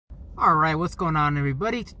Alright, what's going on,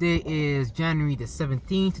 everybody? Today is January the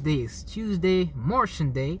 17th. Today is Tuesday,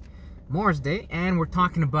 Martian Day, Mars Day, and we're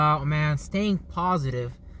talking about, man, staying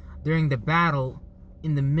positive during the battle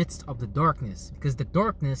in the midst of the darkness. Because the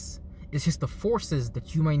darkness is just the forces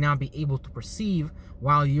that you might not be able to perceive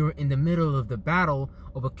while you're in the middle of the battle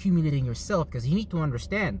of accumulating yourself. Because you need to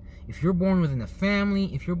understand, if you're born within a family,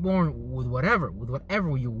 if you're born with whatever,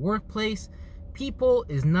 your workplace, people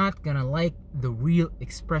is not gonna like the real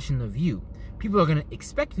expression of you. People are gonna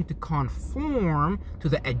expect you to conform to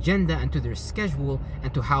the agenda and to their schedule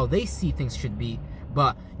and to how they see things should be.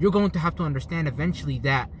 But you're going to have to understand eventually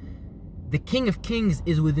that the King of Kings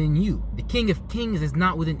is within you. The King of Kings is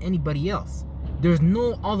not within anybody else. There's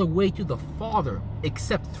no other way to the Father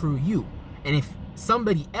except through you. And if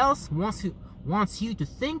somebody else wants you to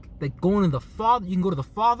think that going to the Father, you can go to the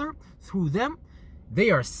Father through them, they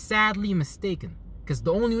are sadly mistaken, because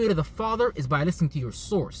the only way to the Father is by listening to your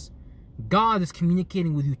source. God is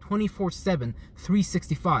communicating with you 24/7,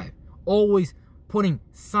 365, always putting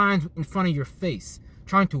signs in front of your face,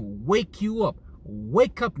 trying to wake you up.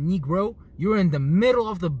 Wake up, Negro. You're in the middle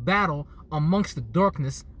of the battle amongst the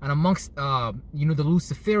darkness and amongst the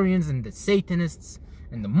Luciferians and the Satanists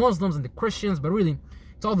and the Muslims and the Christians, but really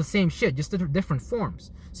it's all the same shit, just different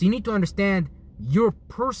forms. So you need to understand your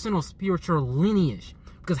personal spiritual lineage,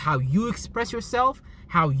 because how you express yourself,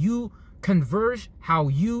 how you converge, how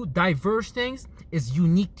you diverge things is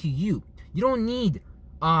unique to you. You don't need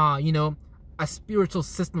a spiritual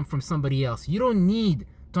system from somebody else. You don't need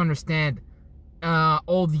to understand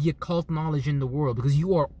all the occult knowledge in the world, because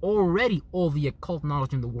you are already all the occult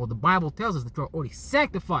knowledge in the world. The Bible tells us that you're already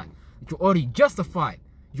sanctified, that you're already justified,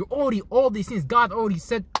 you're already all these things. God already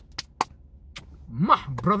said, "My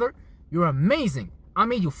brother, you're amazing. I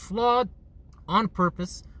made you flawed on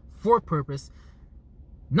purpose, for purpose,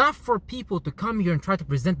 not for people to come here and try to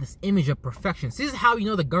present this image of perfection." So this is how you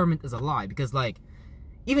know the government is a lie, because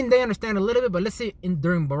even they understand a little bit, but let's say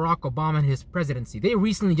during Barack Obama and his presidency, they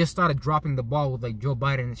recently just started dropping the ball with Joe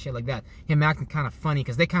Biden and shit like that. Him acting kind of funny,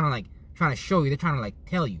 because they kind of trying to show you, they're trying to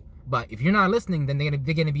tell you. But if you're not listening, then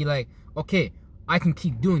they're gonna be like, okay, I can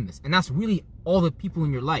keep doing this. And that's really all the people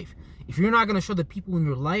in your life. If you're not going to show the people in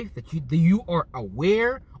your life that you are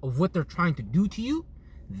aware of what they're trying to do to you,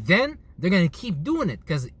 then they're going to keep doing it,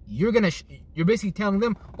 because you're basically telling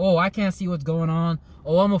them, oh, I can't see what's going on.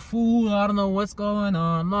 Oh, I'm a fool. I don't know what's going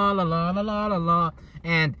on. La, la, la, la, la, la, la.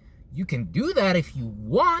 And you can do that if you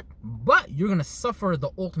want, but you're going to suffer the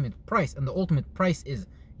ultimate price. And the ultimate price is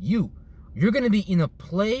you. You're going to be in a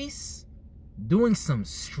place doing some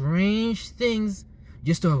strange things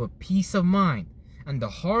just to have a peace of mind. And the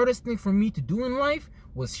hardest thing for me to do in life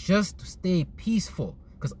was just to stay peaceful,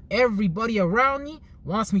 because everybody around me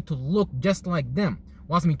wants me to look just like them,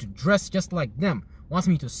 wants me to dress just like them, wants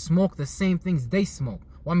me to smoke the same things they smoke,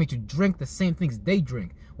 want me to drink the same things they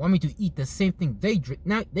drink, want me to eat the same thing they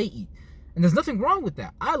eat. And there's nothing wrong with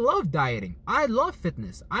that. I love dieting. I love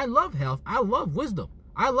fitness. I love health. I love wisdom.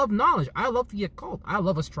 I love knowledge. I love the occult. I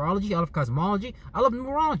love astrology. I love cosmology. I love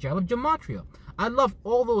numerology. I love gematria. I love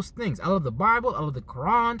all those things. I love the Bible. I love the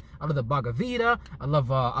Quran. I love the Bhagavad Gita. I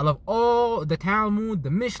love all the Talmud, the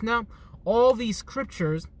Mishnah, all these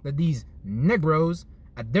scriptures that these Negroes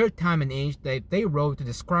at their time and age that they wrote to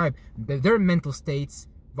describe their mental states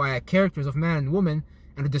via characters of man and woman,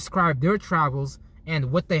 and to describe their travels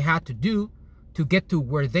and what they had to do to get to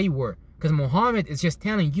where they were. Because Muhammad is just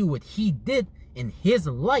telling you what he did in his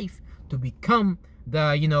life to become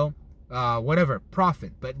the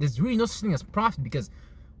prophet. But there's really no such thing as prophet, because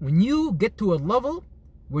when you get to a level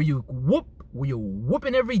where you're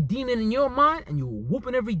whooping every demon in your mind and you're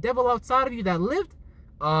whooping every devil outside of you that lived,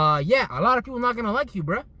 yeah, a lot of people are not gonna like you,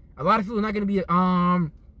 bruh. A lot of people are not gonna be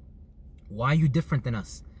why are you different than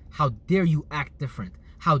us? How dare you act different?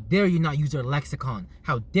 How dare you not use our lexicon?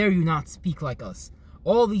 How dare you not speak like us?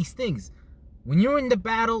 All these things. When you're in the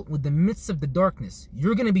battle with the midst of the darkness,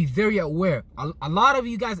 you're going to be very aware. A lot of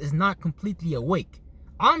you guys is not completely awake.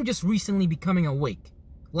 I'm just recently becoming awake.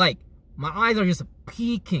 My eyes are just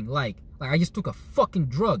peeking. Like I just took a fucking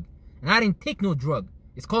drug. And I didn't take no drug.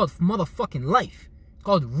 It's called motherfucking life. It's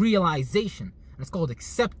called realization. And it's called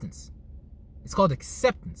acceptance. It's called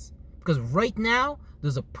acceptance. Because right now,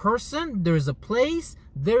 there's a person, there's a place,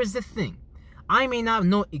 there's a thing. I may not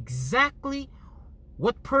know exactly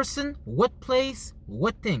what person, what place,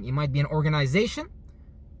 what thing. It might be an organization.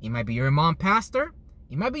 It might be your imam pastor.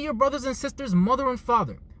 It might be your brothers and sisters, mother and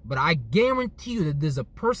father. But I guarantee you that there's a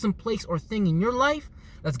person, place, or thing in your life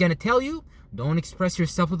that's going to tell you, don't express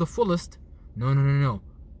yourself to the fullest. No.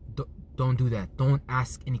 Don't do that. Don't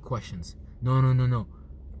ask any questions. No.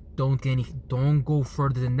 don't go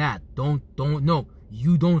further than that. No.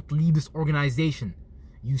 You don't leave this organization.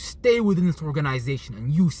 You stay within this organization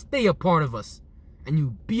and you stay a part of us. And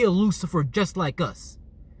you be a Lucifer just like us.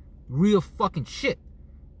 Real fucking shit.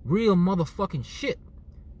 Real motherfucking shit.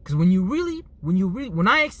 Because when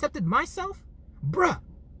I accepted myself, bruh,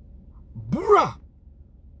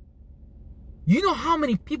 you know how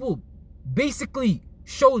many people basically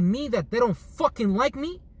showed me that they don't fucking like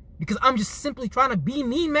me? Because I'm just simply trying to be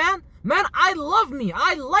me, man. Man, I love me.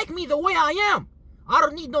 I like me the way I am. I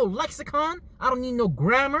don't need no lexicon. I don't need no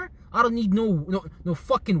grammar. I don't need no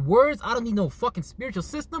fucking words. I don't need no fucking spiritual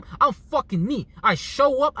system. I'm fucking me. I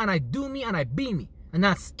show up and I do me and I be me. And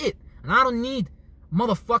that's it. And I don't need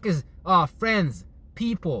motherfuckers, friends,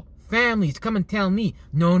 people, families come and tell me,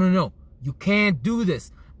 no. You can't do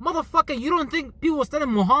this. Motherfucker, you don't think people were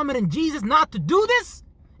studying Muhammad and Jesus not to do this?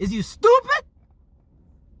 Is you stupid?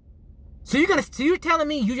 So you're telling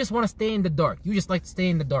me you just want to stay in the dark. You just like to stay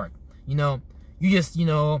in the dark. You just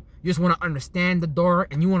want to understand the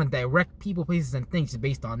dark and you want to direct people, places, and things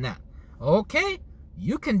based on that. Okay,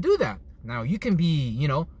 you can do that. Now, you can be,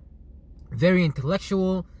 very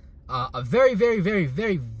intellectual, a very, very, very,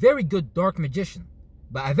 very, very good dark magician.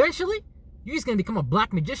 But eventually, you're just going to become a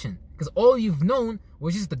black magician because all you've known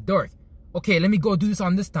was just the dark. Okay, let me go do this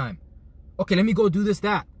on this time. Okay, let me go do this,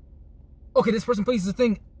 that. Okay, this person places a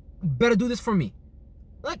thing. Better do this for me.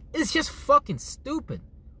 Like, it's just fucking stupid.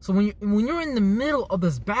 So when you're in the middle of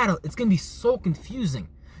this battle, it's going to be so confusing.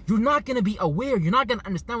 You're not going to be aware. You're not going to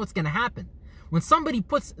understand what's going to happen. When somebody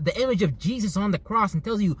puts the image of Jesus on the cross and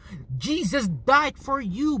tells you, Jesus died for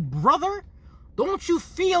you, brother, don't you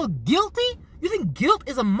feel guilty? You think guilt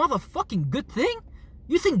is a motherfucking good thing?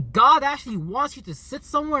 You think God actually wants you to sit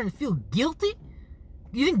somewhere and feel guilty?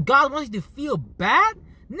 You think God wants you to feel bad?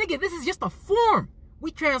 Nigga, this is just a form.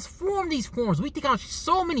 We transform these forms. We take on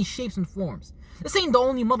so many shapes and forms. This ain't the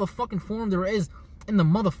only motherfucking form there is in the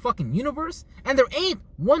motherfucking universe. And there ain't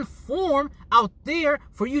one form out there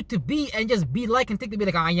for you to be and just be like and think to be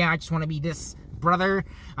like, oh yeah, I just want to be this, brother.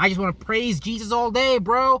 I just want to praise Jesus all day,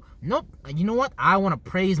 bro. Nope. You know what? I want to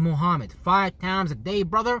praise Muhammad 5 times a day,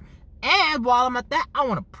 brother. And while I'm at that, I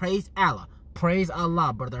want to praise Allah. Praise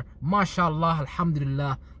Allah, brother. MashaAllah,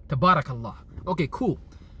 Alhamdulillah, Tabarakallah. Okay, cool.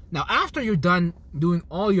 Now, after you're done doing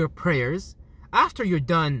all your prayers, after you're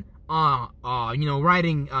done,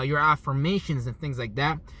 writing your affirmations and things like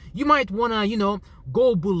that, you might want to,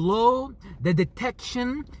 go below the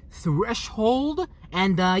detection threshold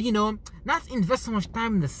and, not invest so much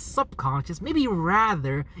time in the subconscious, maybe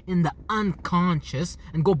rather in the unconscious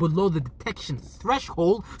and go below the detection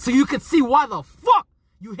threshold so you can see why the fuck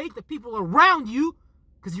you hate the people around you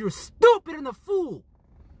because you're stupid and a fool.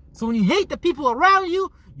 So when you hate the people around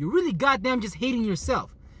you, you're really goddamn just hating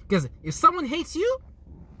yourself. Because if someone hates you,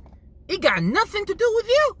 it got nothing to do with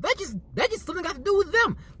you. That just something got to do with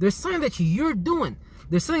them. There's something that you're doing.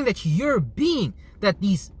 There's something that you're being that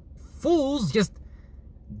these fools just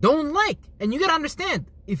don't like. And you gotta understand,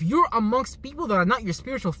 if you're amongst people that are not your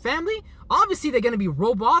spiritual family, obviously they're gonna be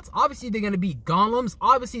robots, obviously they're gonna be golems,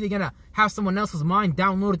 obviously they're gonna have someone else's mind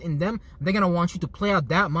downloaded in them. They're gonna want you to play out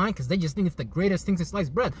that mind because they just think it's the greatest thing to slice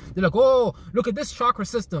bread. They're like, oh, look at this chakra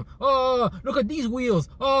system. Oh, look at these wheels.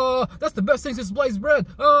 Oh, that's the best thing to slice bread.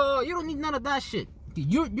 Oh, you don't need none of that shit.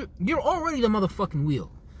 You're already the motherfucking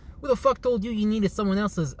wheel. Who the fuck told you needed someone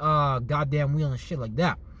else's goddamn wheel and shit like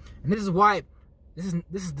that? And this is why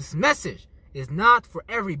this message is not for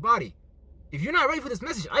everybody. If you're not ready for this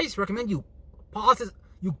message, I just recommend you pause this.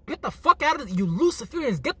 You get the fuck out of it. You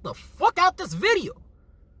Luciferians, get the fuck out this video.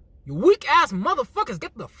 You weak ass motherfuckers,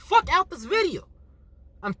 get the fuck out this video.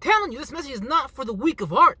 I'm telling you, this message is not for the weak of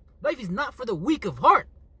heart. Life is not for the weak of heart.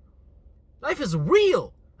 Life is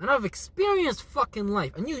real. And I've experienced fucking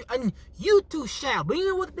life. And you too shall. But you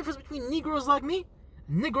know what the difference between Negroes like me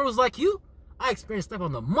and Negroes like you? I experienced stuff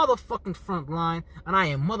on the motherfucking front line, and I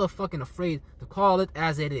am motherfucking afraid to call it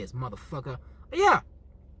as it is, motherfucker. But yeah,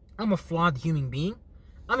 I'm a flawed human being.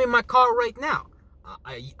 I'm in my car right now.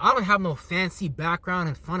 I don't have no fancy background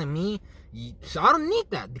in front of me. So I don't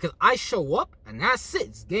need that because I show up, and that's it.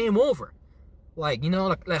 It's game over. Like,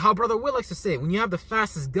 like how Brother Will likes to say, when you have the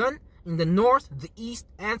fastest gun in the north, the east,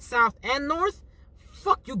 and south, and north,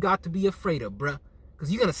 fuck you got to be afraid of, bruh.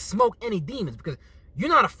 Because you're going to smoke any demons because you're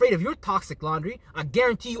not afraid of your toxic laundry. I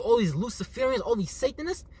guarantee you all these Luciferians, all these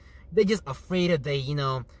Satanists, they're just afraid of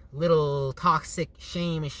the, little toxic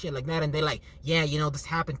shame and shit like that. And they're like, yeah, this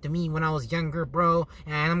happened to me when I was younger, bro.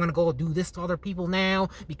 And I'm going to go do this to other people now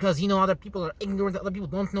because, other people are ignorant. Other people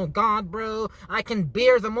don't know God, bro. I can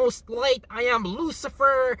bear the most light. I am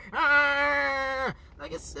Lucifer. Ah!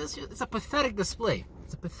 Like it's a pathetic display.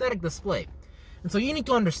 It's a pathetic display. And so you need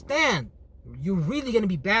to understand, you're really going to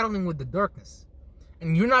be battling with the darkness.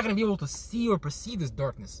 And you're not going to be able to see or perceive this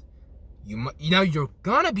darkness. You're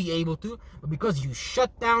going to be able to, but because you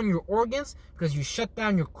shut down your organs, because you shut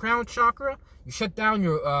down your crown chakra, you shut down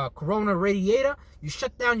your corona radiata, you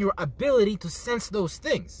shut down your ability to sense those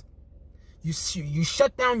things. You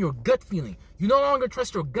shut down your gut feeling. You no longer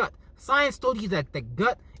trust your gut. Science told you that the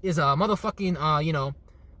gut is a motherfucking,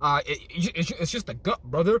 it's just a gut,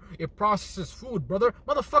 brother. It processes food, brother.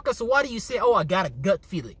 Motherfucker, so why do you say, oh, I got a gut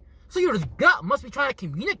feeling? So your gut must be trying to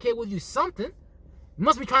communicate with you something. It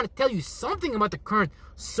must be trying to tell you something about the current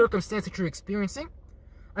circumstance that you're experiencing.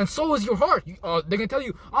 And so is your heart. They can tell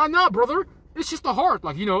you, oh, no, brother, it's just a heart.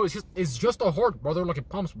 Like, it's just a heart, brother. Like, it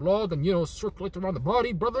pumps blood and, circulates around the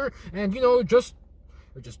body, brother. And, it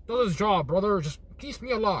just does its job, brother. It just keeps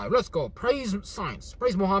me alive. Let's go. Praise science.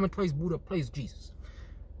 Praise Muhammad. Praise Buddha. Praise Jesus.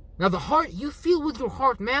 Now, the heart, you feel with your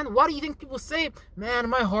heart, man. Why do you think people say, man,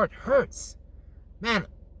 my heart hurts? Man,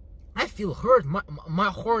 I feel hurt. My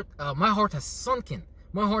heart has sunken.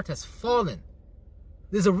 My heart has fallen.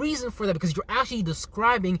 There's a reason for that, because you're actually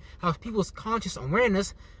describing how people's conscious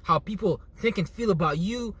awareness, how people think and feel about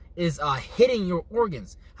you is hitting your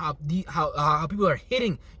organs. How people are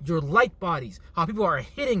hitting your light bodies. How people are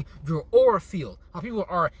hitting your aura field. How people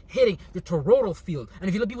are hitting your toroidal field. And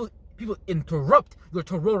if you let people interrupt your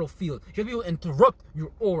toroidal field, if you let people interrupt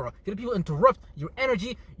your aura, if you let people interrupt your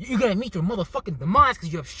energy, you're gonna meet your motherfucking demise,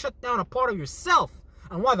 because you have shut down a part of yourself.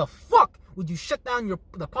 And why the fuck would you shut down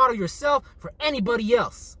the part of yourself for anybody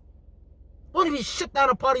else? Don't even shut down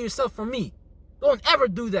a part of yourself for me. Don't ever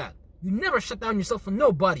do that. You never shut down yourself for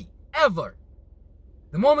nobody, ever.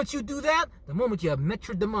 The moment you do that, the moment you have met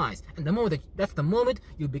your demise, and that's the moment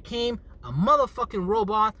you became a motherfucking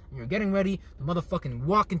robot, and you're getting ready to motherfucking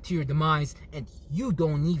walk into your demise, and you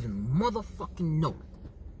don't even motherfucking know it.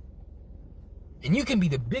 And you can be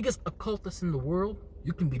the biggest occultist in the world.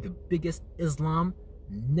 You can be the biggest Islam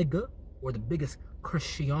nigga, or the biggest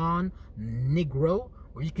Christian Negro,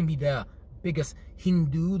 or you can be the biggest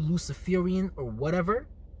Hindu Luciferian or whatever.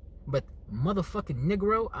 But motherfucking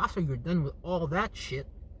Negro, after you're done with all that shit,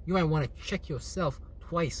 you might want to check yourself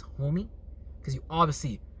twice, homie, because you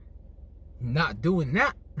obviously not doing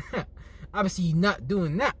that. Obviously you're not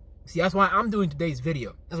doing that. See, that's why I'm doing today's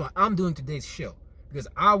video. That's why I'm doing today's show, because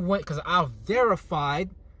I've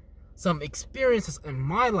verified some experiences in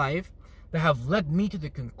my life that have led me to the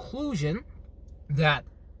conclusion that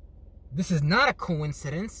this is not a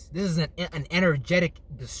coincidence. This is an energetic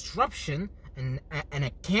disruption and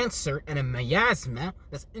a cancer and a miasma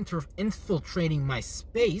that's infiltrating my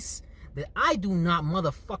space that I do not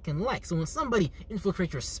motherfucking like. So when somebody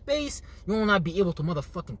infiltrates your space, you will not be able to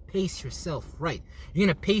motherfucking pace yourself right. You're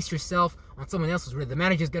gonna pace yourself on someone else's rhythm. The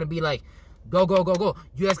manager's gonna be like, go, go, go, go.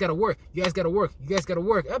 You guys gotta work. You guys gotta work. You guys gotta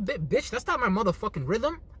work. Bitch, that's not my motherfucking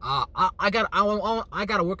rhythm. I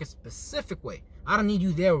gotta work a specific way. I don't need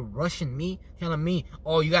you there rushing me, telling me,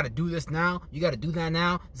 oh, you gotta do this now. You gotta do that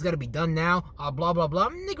now. It's gotta be done now. Blah, blah, blah.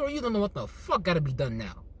 Nigga, you don't know what the fuck gotta be done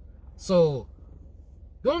now. So,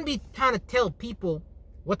 don't be trying to tell people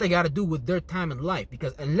what they gotta do with their time in life.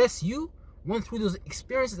 Because unless you went through those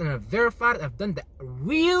experiences and have verified it, have done the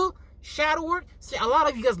real shadow work. See, a lot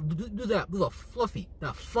of you guys do the fluffy,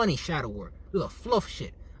 the funny shadow work. Do the fluff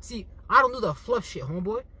shit. See, I don't do the fluff shit,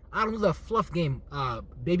 homeboy. I don't do the fluff game,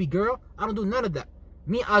 baby girl. I don't do none of that.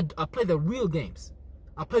 Me, I play the real games.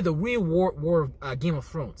 I play the real war Game of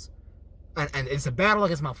Thrones. And it's a battle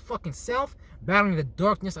against my fucking self, battling the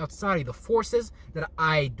darkness outside of the forces that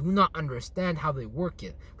I do not understand how they work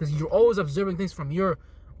yet. Because you're always observing things from your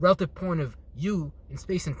relative point of view in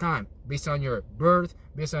space and time, based on your birth,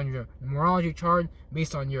 based on your numerology chart,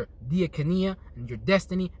 based on your diakonia and your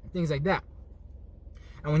destiny and things like that.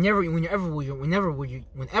 And whenever you're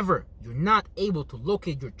not able to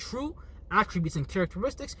locate your true attributes and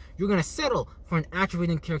characteristics, you're gonna settle for an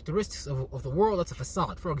attribute and characteristics of the world that's a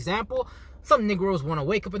facade. For example, some Negroes want to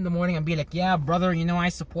wake up in the morning and be like, yeah, brother, I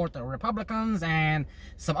support the Republicans, and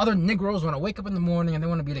some other Negroes want to wake up in the morning and they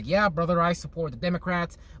want to be like, yeah, brother, I support the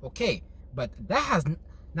Democrats. Okay, but that has,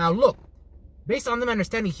 now look, based on them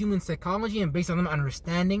understanding human psychology and based on them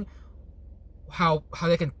understanding how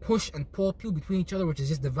they can push and pull people between each other, which is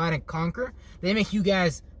just divide and conquer, they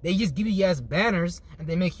just give you guys banners and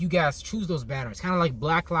they make you guys choose those banners, kind of like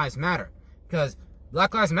Black Lives Matter. Because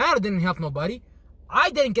Black Lives Matter didn't help nobody.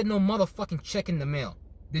 I didn't get no motherfucking check in the mail.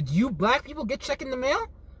 Did you black people get check in the mail?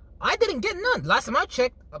 I didn't get none. Last time I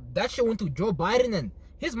checked, that shit went to Joe Biden and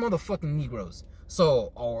his motherfucking Negroes.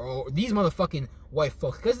 So, or these motherfucking white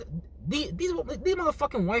folks, because these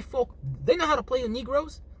motherfucking white folk, they know how to play you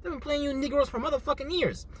Negroes. They've been playing you Negroes for motherfucking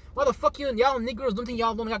years. Why the fuck y'all Negroes don't think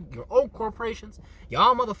y'all don't got your own corporations,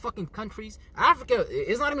 y'all motherfucking countries? Africa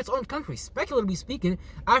is not even its own country. Speculatively speaking,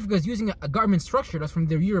 Africa is using a government structure that's from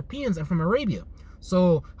the Europeans and from Arabia.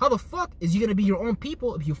 So how the fuck is you gonna be your own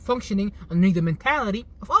people if you're functioning underneath the mentality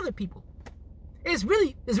of other people? It's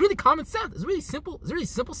really common sense. It's really simple. It's really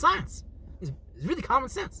simple science. It's really common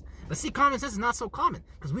sense. But see, common sense is not so common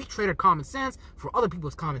because we traded common sense for other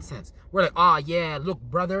people's common sense. We're like, oh yeah, look,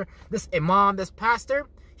 brother, this imam, this pastor,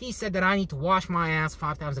 he said that I need to wash my ass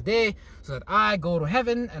 5 times a day so that I go to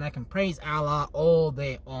heaven and I can praise Allah all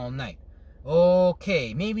day, all night.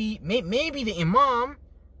 Okay, maybe the imam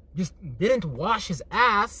just didn't wash his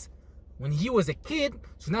ass when he was a kid,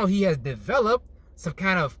 so now he has developed some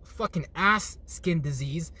kind of fucking ass skin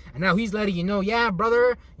disease, and now he's letting you know, yeah,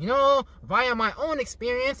 brother, you know, via my own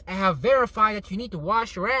experience, I have verified that you need to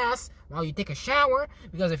wash your ass while you take a shower,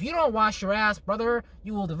 because if you don't wash your ass, brother,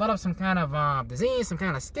 you will develop some kind of disease, some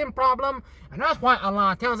kind of skin problem, and that's why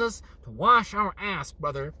Allah tells us to wash our ass,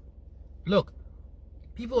 brother. Look,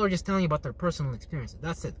 people are just telling you about their personal experiences.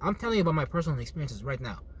 That's it. I'm telling you about my personal experiences right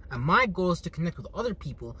now. And my goal is to connect with other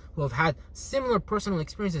people who have had similar personal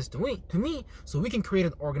experiences to me, so we can create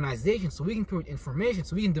an organization, so we can create information,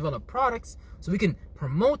 so we can develop products, so we can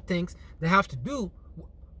promote things that have to do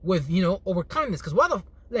with, you know, overcoming this. Because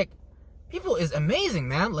people is amazing,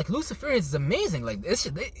 man. Like, Luciferians is amazing. Like, this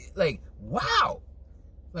shit, wow.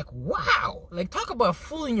 Like, wow. Like, talk about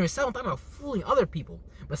fooling yourself, talk about fooling other people.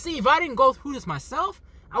 But see, if I didn't go through this myself,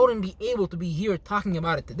 I wouldn't be able to be here talking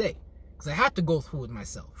about it today. Because I had to go through it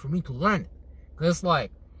myself for me to learn it. Because it's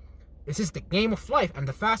like, it's just the game of life. And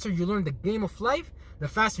the faster you learn the game of life, the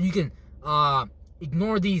faster you can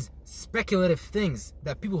ignore these speculative things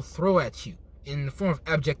that people throw at you in the form of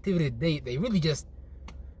objectivity. They really just,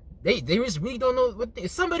 they just really don't know what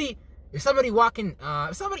if somebody walking,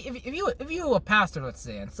 if you a pastor, let's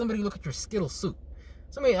say, and somebody look at your Skittle suit,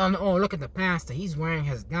 somebody, oh, look at the pastor, he's wearing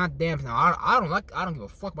his goddamn, now I don't give a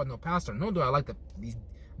fuck about no pastor, nor do I like these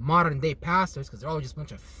modern day pastors, because they're all just a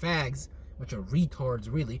bunch of fags, a bunch of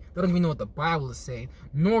retards, really. They don't even know what the Bible is saying,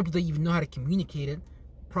 nor do they even know how to communicate it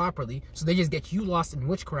properly, so they just get you lost in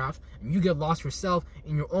witchcraft, and you get lost yourself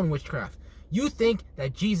in your own witchcraft. You think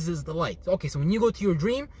that Jesus is the light. Okay, so when you go to your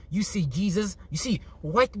dream, you see Jesus, you see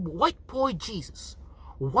white boy Jesus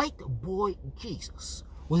with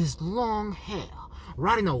his long hair,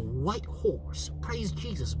 riding a white horse. Praise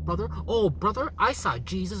Jesus, brother. Oh, brother, I saw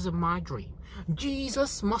Jesus in my dream.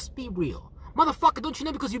 Jesus must be real. Motherfucker, don't you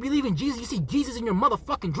know because you believe in Jesus, you see Jesus in your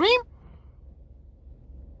motherfucking dream?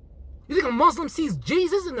 You think a Muslim sees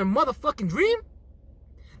Jesus in their motherfucking dream?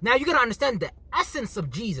 Now you gotta understand the essence of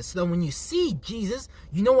Jesus, so that when you see Jesus,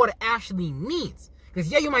 you know what it actually means.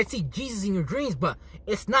 Because yeah, you might see Jesus in your dreams, but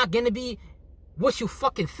it's not gonna be what you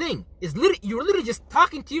fucking think. You're literally just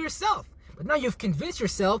talking to yourself. But now you've convinced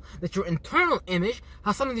yourself that your internal image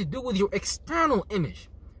has something to do with your external image.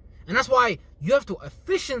 And that's why you have to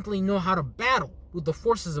efficiently know how to battle with the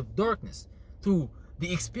forces of darkness through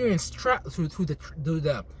the experience, through the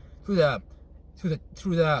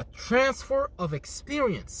transfer of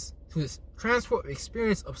experience, through this transfer of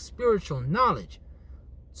experience of spiritual knowledge,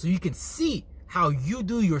 so you can see how you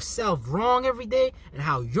do yourself wrong every day and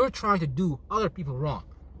how you're trying to do other people wrong.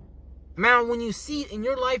 Man, when you see it in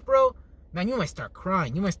your life, bro, man, you might start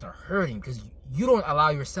crying, you might start hurting, because you don't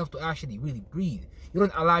allow yourself to actually really breathe. You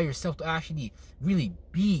don't allow yourself to actually really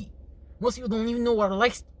be. Most people don't even know what it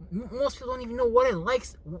likes. Most people don't even know what it's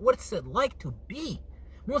like to be.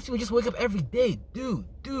 Most people just wake up every day, do.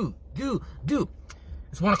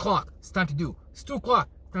 It's 1 o'clock, it's time to do. It's 2 o'clock,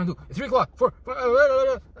 it's time to do. It's 3 o'clock, 4,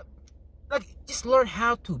 5, like, just learn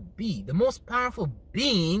how to be. The most powerful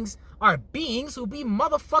beings are beings who be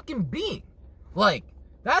motherfucking being. Like,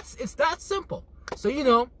 it's that simple. So, you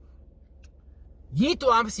know, you need to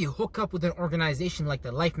obviously hook up with an organization like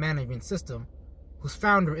the Life Management System, whose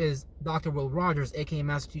founder is Dr. Will Rogers, aka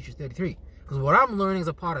Master Teacher 33. Because what I'm learning as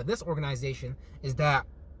a part of this organization is that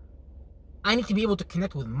I need to be able to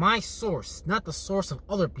connect with my source, not the source of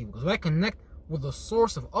other people. Because if I connect with the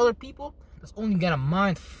source of other people, that's only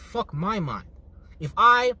gonna fuck my mind. If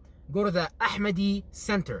I go to the Ahmadi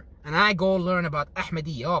Center and I go learn about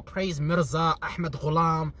Ahmadi, oh, praise Mirza Ahmed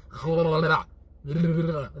Ghulam,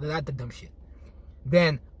 that dumb shit,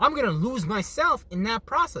 then I'm gonna lose myself in that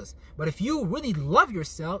process. But if you really love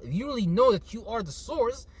yourself, if you really know that you are the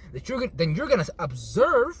source, then you're gonna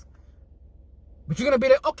observe, but you're gonna be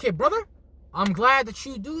like, okay, brother, I'm glad that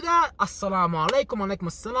you do that. Assalamu alaikum, alaikum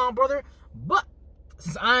assalam, brother. But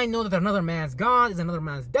Since I know that another man's God is another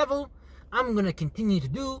man's devil, I'm going to continue to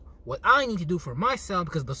do what I need to do for myself,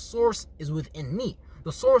 because the source is within me.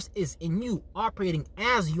 The source is in you, operating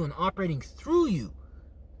as you and operating through you.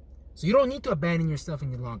 So you don't need to abandon yourself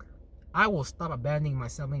any longer. I will stop abandoning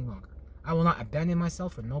myself any longer. I will not abandon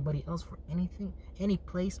myself for nobody else, for anything, any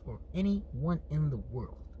place, or anyone in the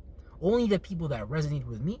world. Only the people that resonate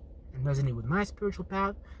with me and resonate with my spiritual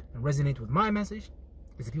path and resonate with my message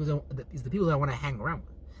is the people that I want to hang around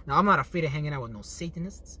with. Now, I'm not afraid of hanging out with no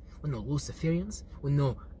Satanists, with no Luciferians, with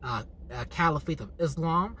no Caliphate of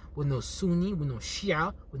Islam, with no Sunni, with no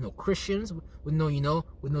Shia, with no Christians, with no,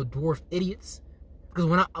 with no dwarf idiots. Because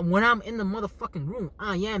when I'm in the motherfucking room,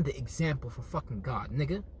 I am the example for fucking God,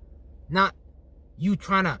 nigga. Not you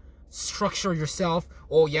trying to structure yourself.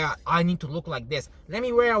 Oh yeah, I need to look like this. Let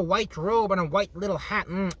me wear a white robe and a white little hat.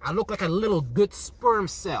 I look like a little good sperm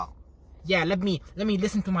cell. Yeah, let me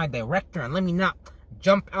listen to my director and let me not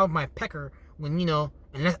jump out my pecker when,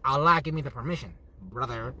 unless Allah give me the permission,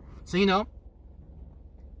 brother. So, I'm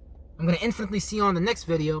going to infinitely see you on the next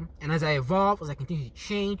video. And as I evolve, as I continue to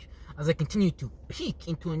change, as I continue to peek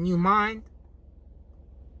into a new mind,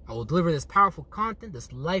 I will deliver this powerful content,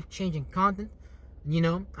 this life-changing content.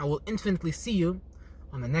 I will infinitely see you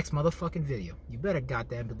on the next motherfucking video. You better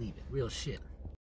goddamn believe it. Real shit.